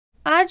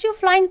Are you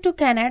flying to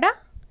Canada?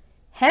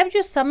 Have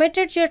you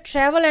submitted your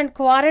travel and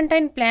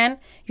quarantine plan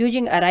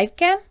using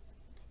ArriveCAN?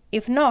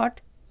 If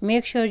not,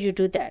 make sure you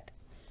do that.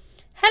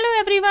 Hello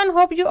everyone,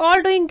 hope you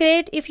all doing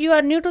great. If you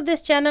are new to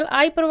this channel,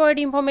 I provide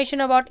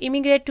information about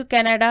immigrate to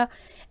Canada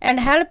and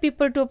help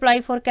people to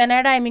apply for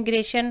Canada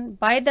immigration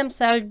by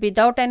themselves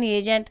without any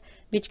agent,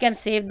 which can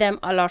save them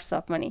a lots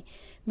of money.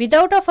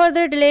 Without a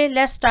further delay,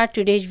 let's start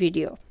today's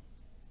video.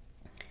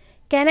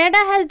 Canada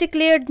has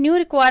declared new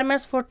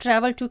requirements for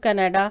travel to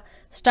Canada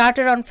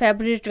started on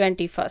February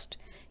 21st.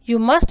 You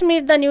must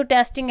meet the new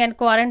testing and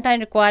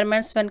quarantine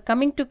requirements when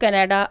coming to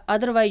Canada,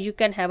 otherwise you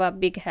can have a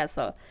big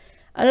hassle.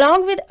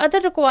 Along with other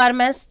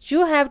requirements,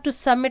 you have to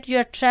submit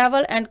your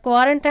travel and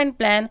quarantine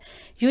plan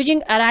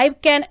using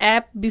ArriveCAN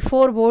app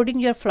before boarding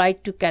your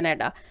flight to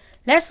Canada.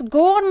 Let's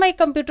go on my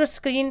computer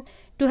screen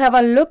to have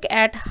a look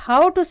at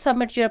how to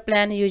submit your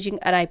plan using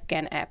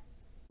ArriveCAN app.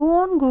 Go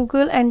on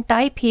Google and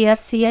type here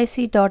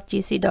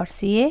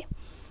cic.gc.ca.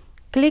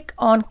 Click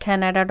on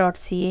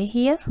canada.ca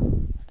here.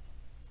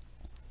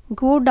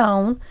 Go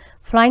down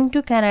Flying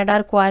to Canada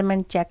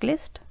requirement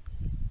checklist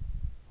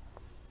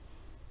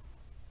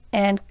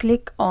and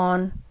click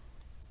on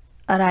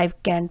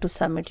ArriveCAN to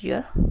submit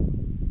your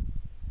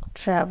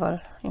travel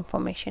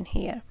information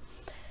here.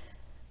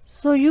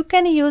 So you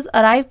can use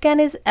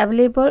ArriveCAN is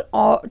available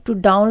or to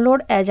download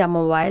as a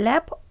mobile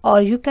app,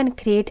 or you can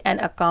create an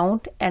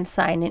account and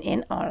sign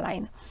in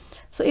online.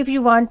 So if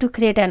you want to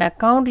create an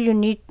account,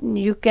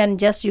 you can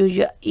just use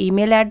your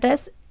email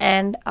address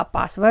and a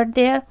password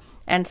there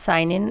and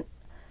sign in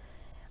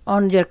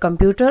on your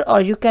computer,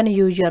 or you can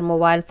use your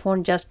mobile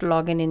phone, just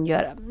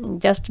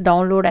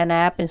download an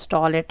app,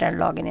 install it and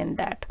log in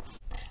that.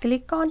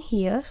 Click on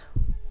here,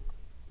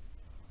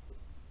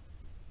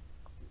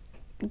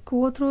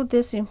 go through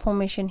this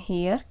information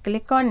here,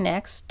 click on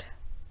next,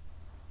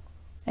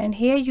 and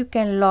here you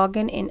can log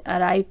in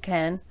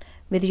ArriveCAN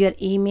with your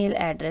email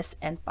address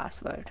and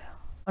password.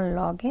 On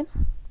login,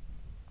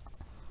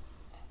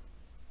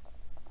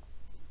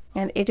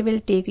 and it will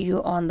take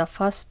you on the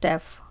first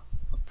step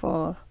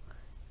for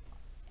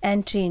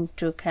entry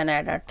into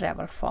Canada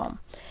travel form.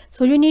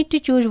 So you need to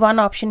choose one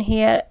option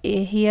here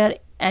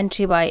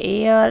entry by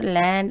air,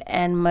 land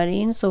and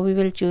marine. So we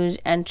will choose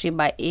entry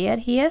by air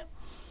here,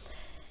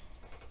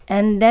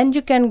 and then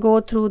you can go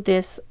through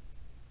this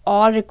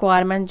all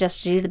requirements,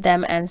 just read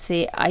them and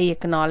say I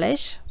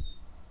acknowledge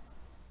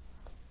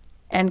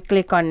and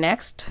click on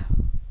next.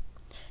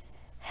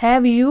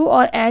 Have you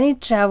or any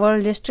travel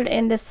listed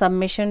in this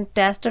submission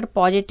tested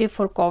positive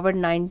for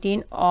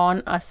COVID-19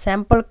 on a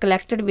sample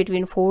collected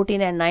between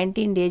 14 and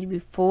 19 days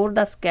before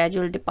the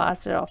scheduled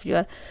departure of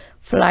your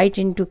flight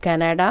into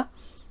Canada?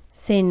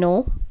 Say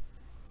no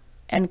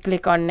and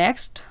click on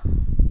next.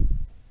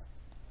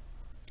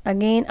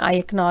 Again I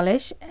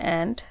acknowledge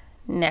and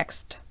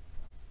next.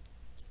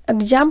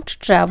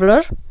 Exempt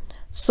traveler.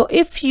 So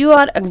if you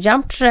are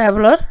exempt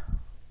traveler,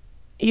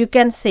 you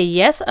can say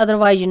yes,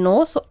 otherwise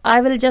no. So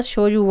I will just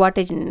show you what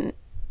is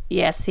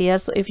yes here.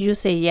 So if you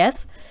say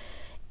yes,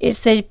 it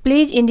says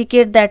please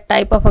indicate that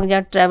type of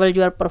exempt travel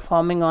you are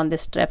performing on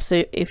this trip.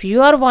 So if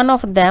you are one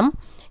of them,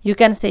 you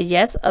can say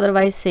yes,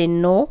 otherwise say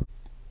no.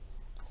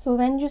 So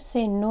when you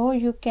say no,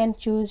 you can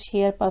choose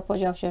here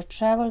purpose of your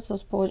travel. So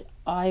suppose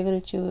I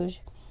will choose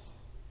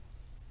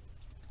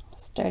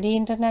study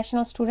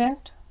international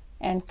student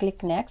and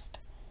click next.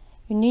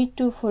 You need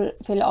to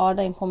fill all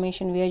the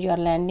information where you are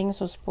landing.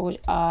 So suppose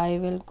I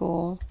will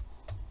go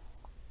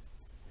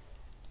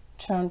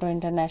Toronto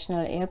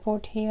International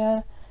Airport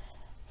here,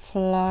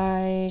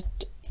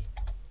 flight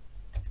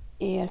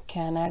Air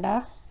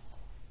Canada,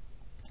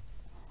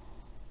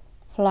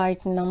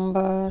 flight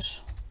number.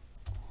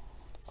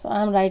 So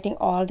I'm writing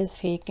all this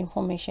fake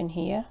information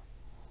here,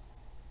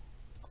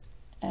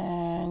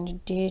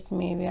 and date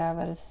maybe I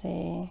will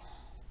say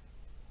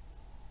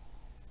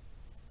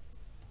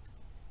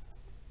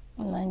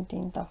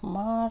 19th of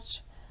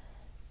March.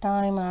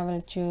 Time I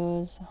will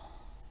choose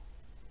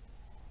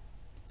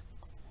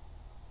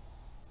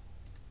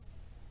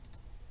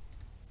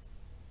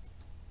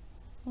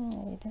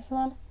maybe this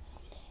one,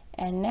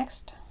 and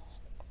next.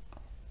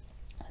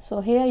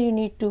 So here you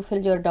need to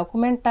fill your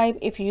document type.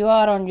 If you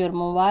are on your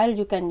mobile,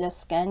 you can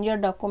just scan your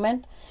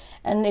document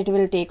and it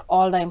will take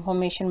all the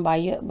information by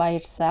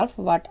itself,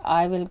 but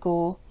I will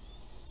go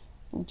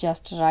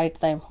just write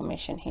the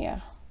information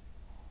here.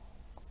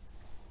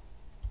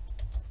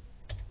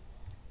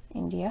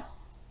 India,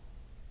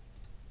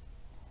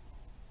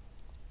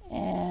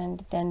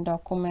 and then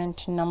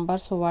document number.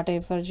 So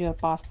whatever your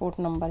passport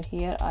number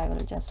here, I will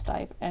just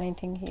type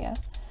anything here,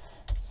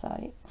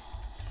 sorry,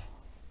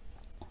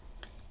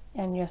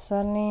 and your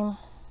surname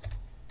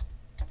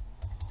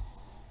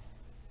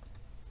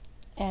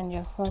and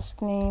your first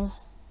name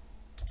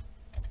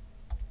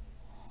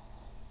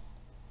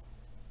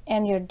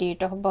and your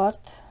date of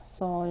birth.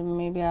 So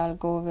maybe I'll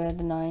go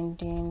with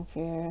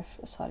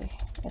 1950. Sorry,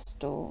 it's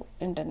too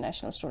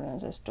international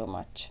students is too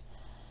much,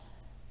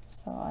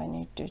 so I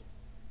need to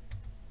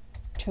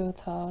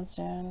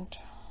 2000.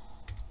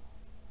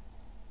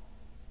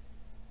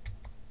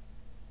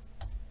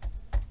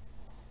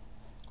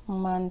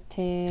 month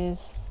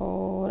is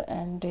 4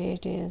 and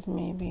date is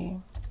maybe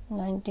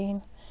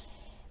 19,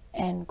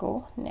 and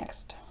go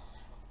next.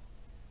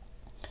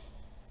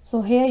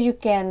 So here you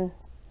can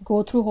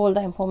go through all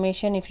the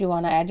information. If you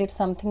want to edit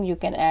something, you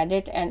can add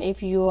it, and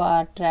if you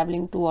are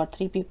traveling 2 or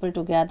 3 people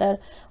together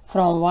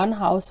from one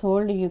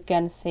household, you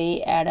can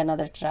say add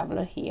another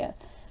traveler here.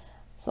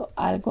 So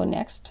I'll go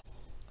next.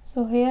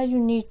 So here you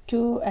need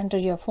to enter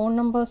your phone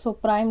number. So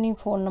primary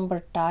phone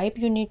number type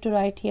you need to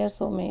write here,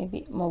 so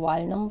maybe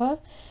mobile number,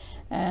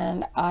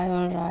 and I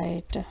will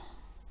write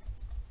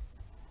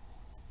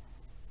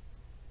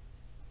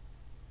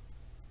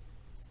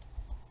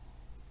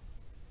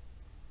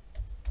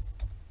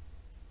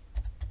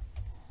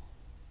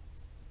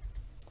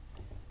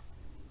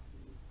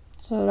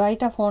so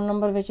write a phone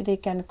number which they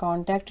can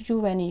contact you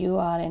when you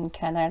are in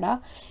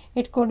Canada.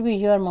 It could be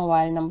your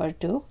mobile number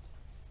too.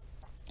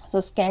 So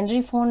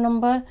secondary phone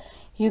number,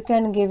 you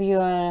can give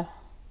your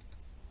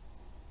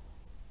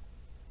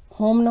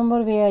home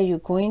number where you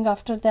going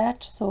after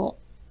that. So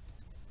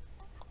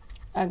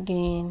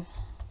again,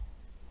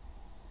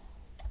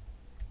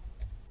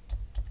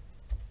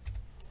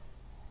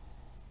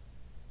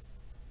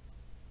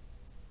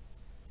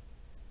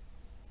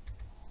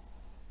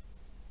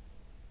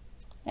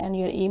 and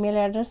your email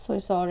address, so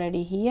it's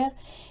already here,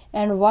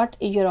 and what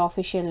is your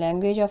official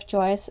language of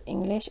choice,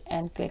 English,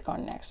 and click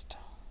on next.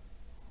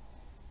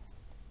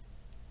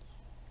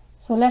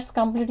 So let's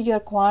complete your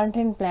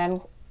quarantine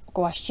plan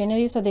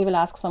questionnaire. So they will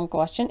ask some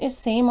question. It's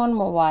same on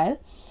mobile,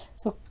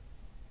 so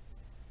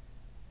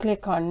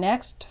click on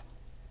next.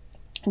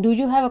 Do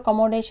you have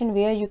accommodation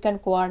where you can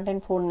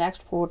quarantine for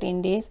next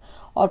 14 days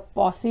or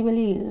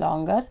possibly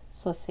longer?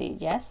 So say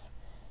yes.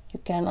 You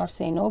cannot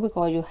say no,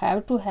 because you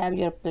have to have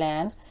your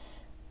plan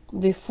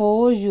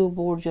before you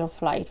board your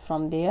flight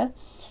from there.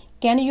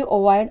 Can you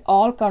avoid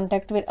all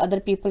contact with other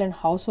people in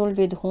household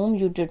with whom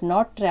you did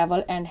not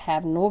travel and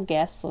have no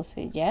guests? So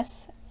say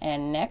yes,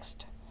 and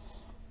next.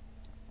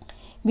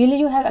 Will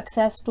you have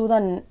access to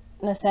the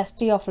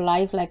necessity of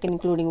life, like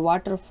including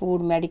water,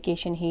 food,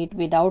 medication, heat,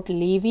 without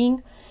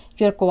leaving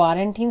your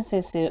quarantine?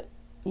 Say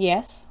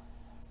yes,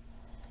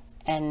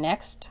 and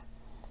next.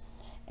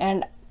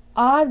 And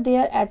are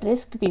there at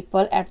risk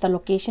people at the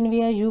location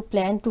where you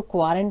plan to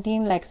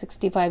quarantine, like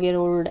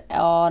 65-year-old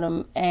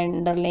or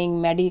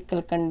underlying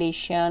medical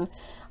condition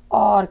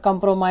or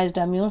compromised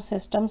immune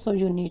system? So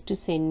you need to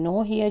say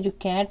no here. You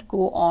can't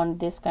go on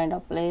this kind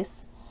of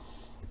place,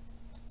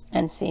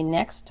 and say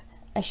next.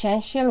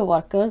 Essential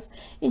workers,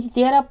 is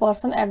there a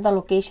person at the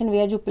location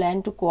where you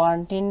plan to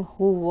quarantine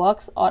who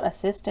works or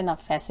assists in a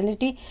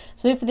facility?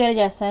 So if there is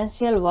an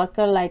essential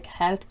worker like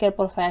healthcare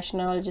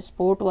professionals,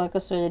 sport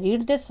workers, so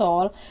read this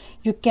all.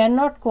 You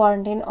cannot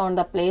quarantine on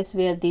the place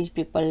where these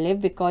people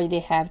live, because they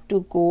have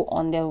to go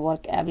on their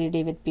work every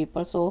day with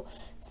people. So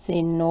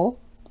say no,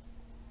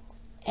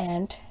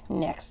 and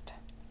next.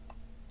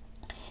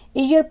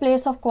 Is your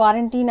place of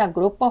quarantine a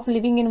group of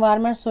living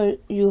environment? So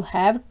you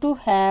have to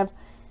have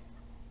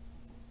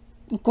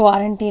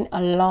quarantine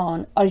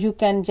alone, or you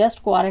can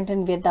just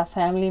quarantine with a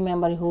family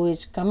member who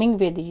is coming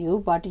with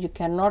you, but you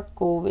cannot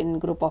go in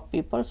group of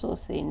people. So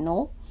say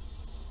no,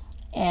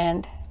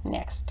 and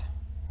next.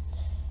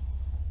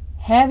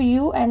 Have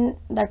you and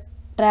the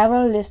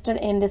travel listed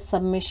in this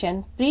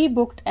submission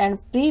pre-booked and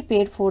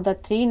prepaid for the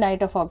 3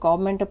 nights of a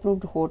government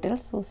approved hotel?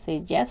 So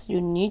say yes, you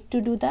need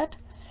to do that,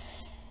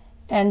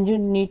 and you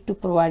need to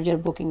provide your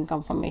booking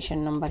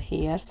confirmation number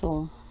here.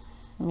 So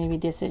maybe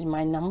this is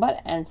my number,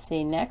 and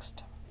say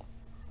next.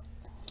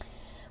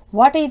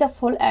 What is the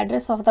full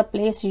address of the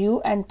place you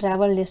and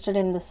travel listed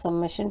in the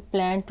submission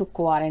plan to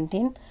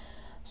quarantine?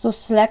 So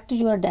select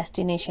your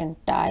destination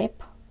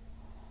type.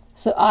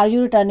 So are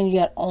you returning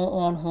your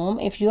own home?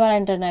 If you are an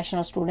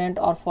international student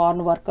or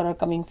foreign worker or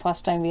coming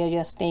first time, where you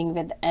are staying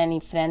with any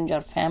friends or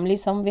family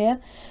somewhere,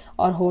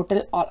 or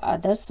hotel or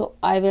others. So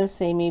I will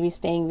say maybe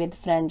staying with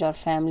friends or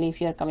family.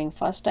 If you are coming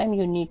first time,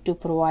 you need to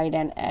provide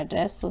an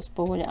address. So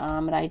suppose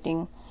I'm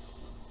writing,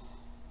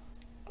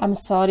 I'm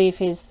sorry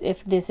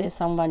if this is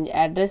someone's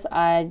address,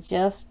 I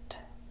just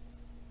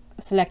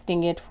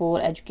selecting it for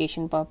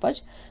education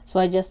purpose. So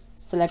I just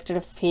selected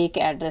a fake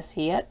address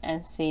here,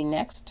 and say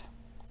next.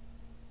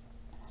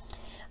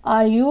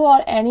 Are you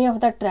or any of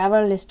the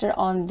travel listed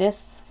on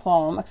this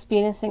form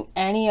experiencing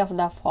any of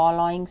the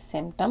following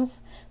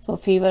symptoms? So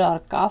fever or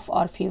cough,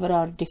 or fever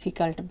or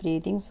difficult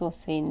breathing. So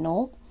say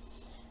no.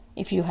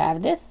 If you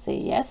have this, say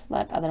yes,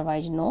 but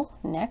otherwise no.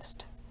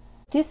 Next.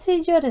 This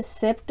is your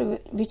receipt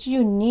which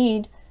you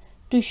need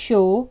to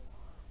show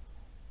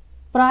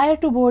prior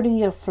to boarding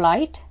your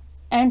flight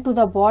and to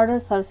the border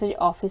services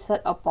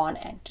officer upon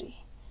entry.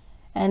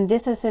 And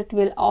this receipt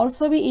will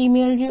also be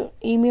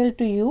emailed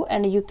to you,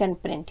 and you can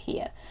print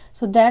here.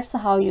 So that's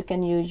how you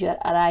can use your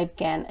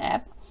ArriveCAN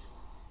app.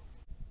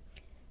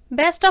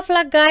 Best of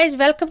luck, guys.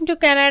 Welcome to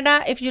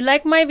Canada. If you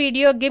like my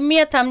video, give me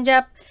a thumbs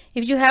up.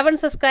 If you haven't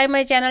subscribed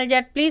my channel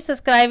yet, please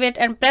subscribe it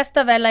and press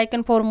the bell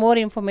icon for more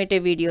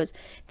informative videos.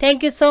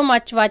 Thank you so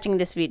much for watching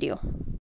this video.